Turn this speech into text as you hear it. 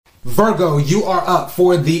Virgo, you are up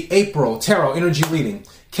for the April Tarot Energy Reading.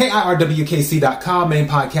 KIRWKC.com, main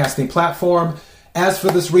podcasting platform. As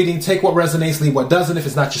for this reading, take what resonates, leave what doesn't. If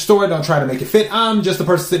it's not your story, don't try to make it fit. I'm just a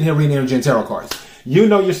person sitting here reading energy and tarot cards. You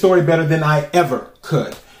know your story better than I ever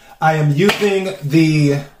could. I am using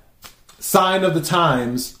the Sign of the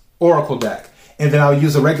Times Oracle deck, and then I'll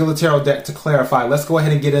use a regular tarot deck to clarify. Let's go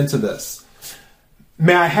ahead and get into this.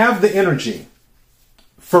 May I have the energy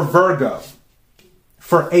for Virgo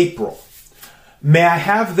for April? May I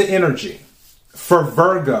have the energy for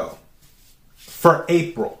Virgo for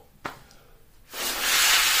April?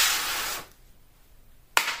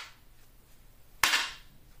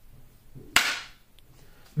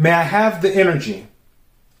 May I have the energy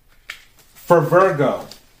for Virgo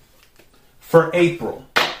for April?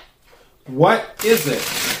 What is it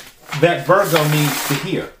that Virgo needs to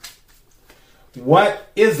hear? What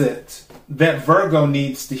is it that Virgo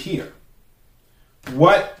needs to hear?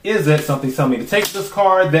 What is it, something's telling me to take this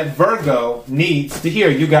card, that Virgo needs to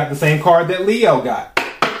hear? You got the same card that Leo got.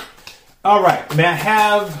 All right, may I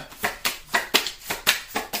have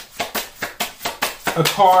a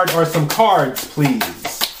card or some cards, please,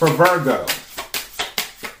 for Virgo?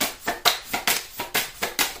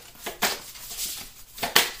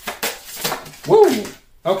 Woo!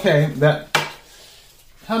 Okay,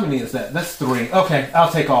 how many is that? That's 3. Okay,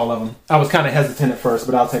 I'll take all of them. I was kind of hesitant at first,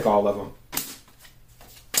 but I'll take all of them.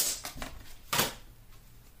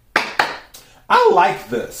 I like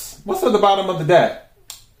this. What's at the bottom of the deck?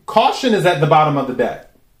 Caution is at the bottom of the deck.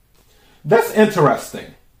 That's interesting.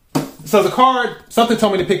 So the card, something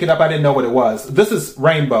told me to pick it up. I didn't know what it was. This is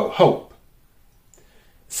Rainbow, Hope.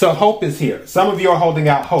 So hope is here. Some of you are holding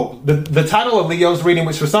out hope. The title of Leo's reading,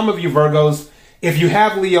 which for some of you Virgos, if you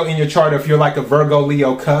have Leo in your chart, or if you're like a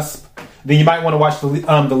Virgo-Leo cusp, then you might want to watch the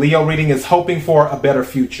Leo reading, is Hoping for a Better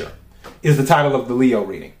Future, is the title of the Leo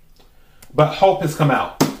reading. But hope has come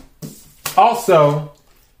out. Also,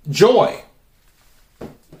 joy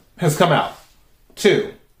has come out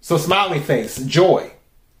too. So smiley face, joy.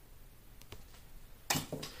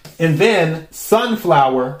 And then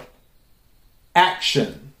sunflower,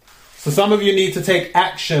 action. So some of you need to take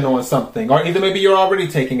action on something, or either maybe you're already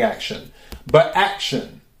taking action, but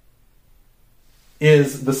action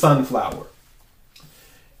is the sunflower.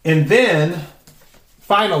 And then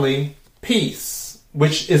finally, peace,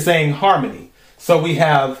 which is saying harmony. So we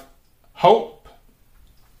have hope,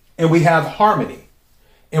 and we have harmony,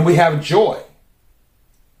 and we have joy.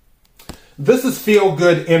 This is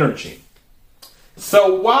feel-good energy.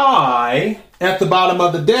 So why, at the bottom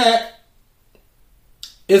of the deck,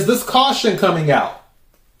 is this caution coming out?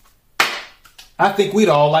 I think we'd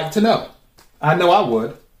all like to know. I know I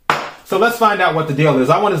would. So let's find out what the deal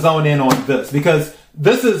is. I want to zone in on this, because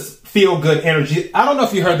this is feel-good energy. I don't know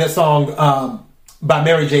if you heard that song by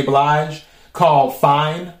Mary J. Blige called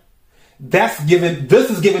Fine. This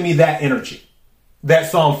is giving me that energy.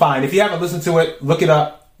 That song, Fine. If you haven't listened to it, look it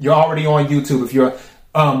up. You're already on YouTube if you're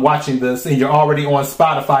watching this, and you're already on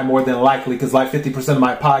Spotify more than likely, because like 50% of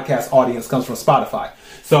my podcast audience comes from Spotify.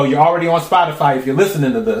 So you're already on Spotify if you're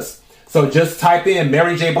listening to this. So just type in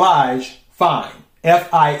Mary J. Blige, Fine,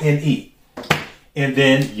 F-I-N-E. And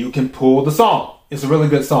then you can pull the song. It's a really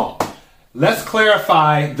good song. Let's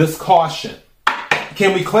clarify this caution.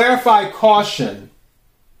 Can we clarify caution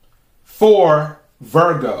for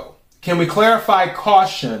Virgo? Can we clarify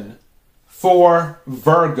caution for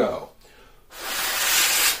Virgo?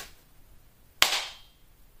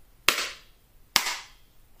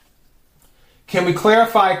 Can we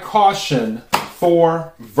clarify caution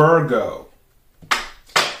for Virgo?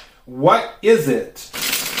 What is it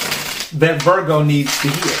that Virgo needs to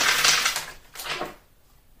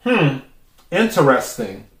hear?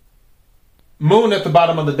 Interesting. Moon at the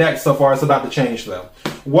bottom of the deck so far. It's about to change though.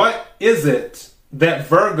 What is it that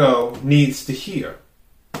Virgo needs to hear?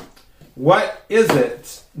 What is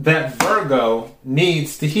it that Virgo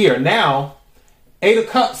needs to hear? Now, 8 of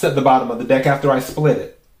Cups at the bottom of the deck after I split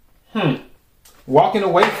it. Walking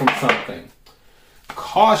away from something.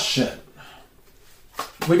 Caution.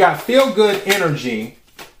 We got feel good energy,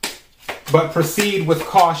 but proceed with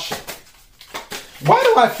caution. Why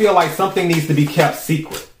do I feel like something needs to be kept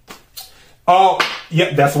secret? Oh,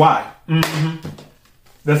 yeah, that's why.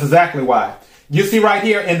 That's exactly why. You see right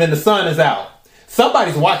here, and then the sun is out.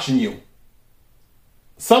 Somebody's watching you.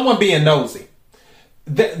 Someone being nosy.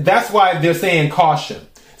 That's why they're saying caution.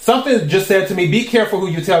 Something just said to me, be careful who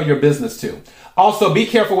you tell your business to. Also, be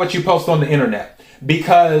careful what you post on the internet,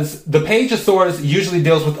 because the Page of Swords usually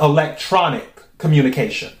deals with electronic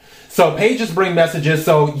communication. So pages bring messages.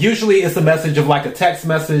 So usually it's a message of like a text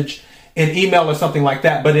message, an email or something like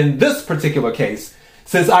that. But in this particular case,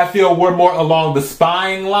 since I feel we're more along the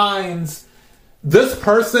spying lines, this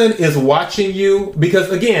person is watching you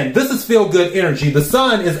because, again, this is feel good energy. The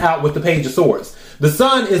sun is out with the Page of Swords. The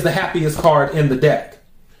sun is the happiest card in the deck.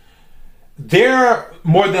 They're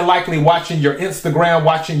more than likely watching your Instagram,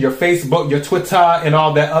 watching your Facebook, your Twitter, and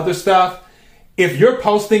all that other stuff. If you're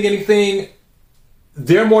posting anything,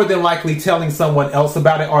 they're more than likely telling someone else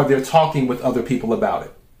about it, or they're talking with other people about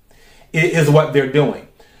it. It is what they're doing.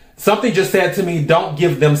 Something just said to me, don't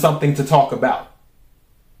give them something to talk about.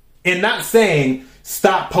 And not saying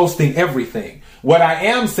stop posting everything. What I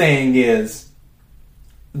am saying is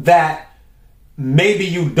that maybe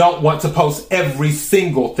you don't want to post every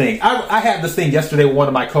single thing. I had this thing yesterday with one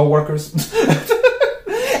of my coworkers.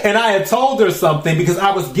 And I had told her something because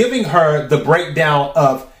I was giving her the breakdown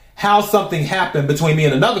of how something happened between me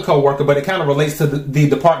and another coworker, but it kind of relates to the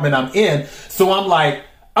department I'm in. So I'm like,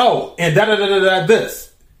 oh, and this.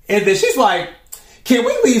 And then she's like, can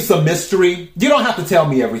we leave some mystery? You don't have to tell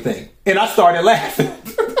me everything. And I started laughing.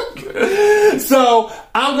 So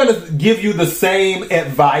I'm going to give you the same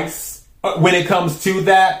advice when it comes to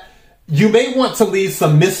that. You may want to leave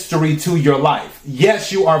some mystery to your life.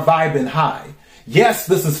 Yes, you are vibing high. Yes,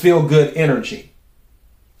 this is feel good energy.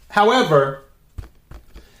 However,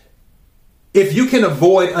 if you can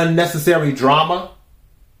avoid unnecessary drama,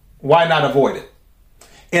 why not avoid it?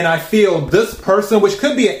 And I feel this person, which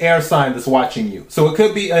could be an air sign that's watching you. So it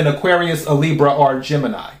could be an Aquarius, a Libra, or a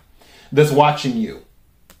Gemini that's watching you.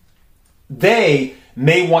 They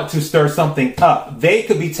may want to stir something up. They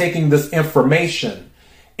could be taking this information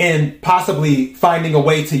and possibly finding a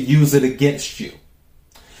way to use it against you.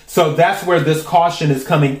 So that's where this caution is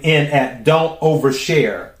coming in at. Don't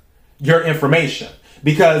overshare your information,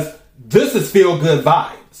 because this is feel good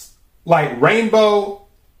vibes. Like rainbow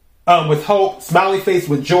with hope, smiley face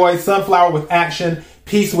with joy, sunflower with action,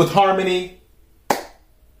 peace with harmony.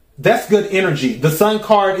 That's good energy. The sun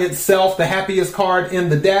card itself, the happiest card in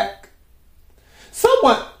the deck.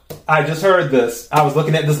 I just heard this. I was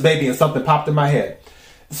looking at this baby and something popped in my head.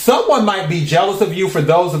 Someone might be jealous of you, for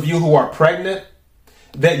those of you who are pregnant,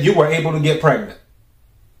 that you were able to get pregnant.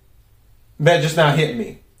 That just now hit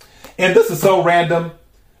me. And this is so random.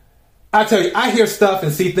 I tell you, I hear stuff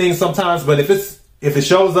and see things sometimes, but if it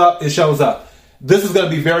shows up, it shows up. This is going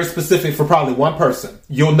to be very specific for probably one person.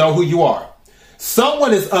 You'll know who you are.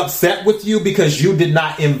 Someone is upset with you because you did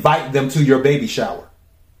not invite them to your baby shower.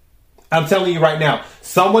 I'm telling you right now,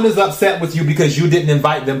 someone is upset with you because you didn't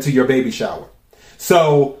invite them to your baby shower.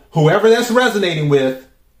 So whoever that's resonating with,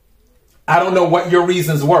 I don't know what your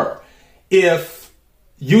reasons were. If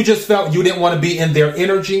you just felt you didn't want to be in their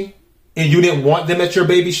energy and you didn't want them at your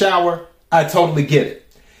baby shower, I totally get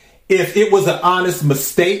it. If it was an honest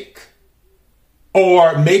mistake,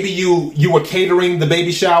 or maybe you were catering the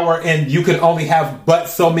baby shower and you could only have but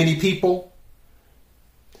so many people,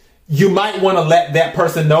 you might want to let that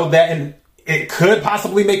person know that, and it could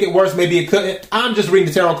possibly make it worse. Maybe it couldn't. I'm just reading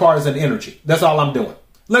the tarot cards and energy. That's all I'm doing.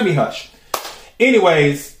 Let me hush.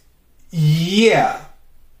 Anyways, yeah.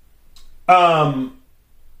 I'm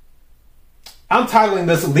titling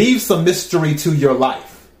this, Leave Some Mystery to Your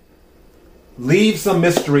Life. Leave some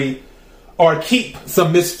mystery, or keep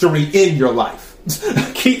some mystery in your life.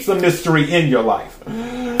 Keep some mystery in your life.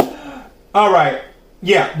 All right.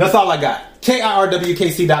 Yeah, that's all I got.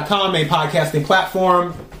 KIRWKC.com, a podcasting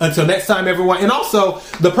platform. Until next time, everyone. And also,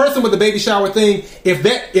 the person with the baby shower thing,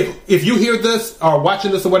 if you hear this or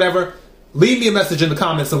watching this or whatever, leave me a message in the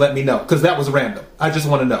comments to let me know, because that was random. I just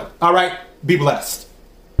want to know. All right. Be blessed.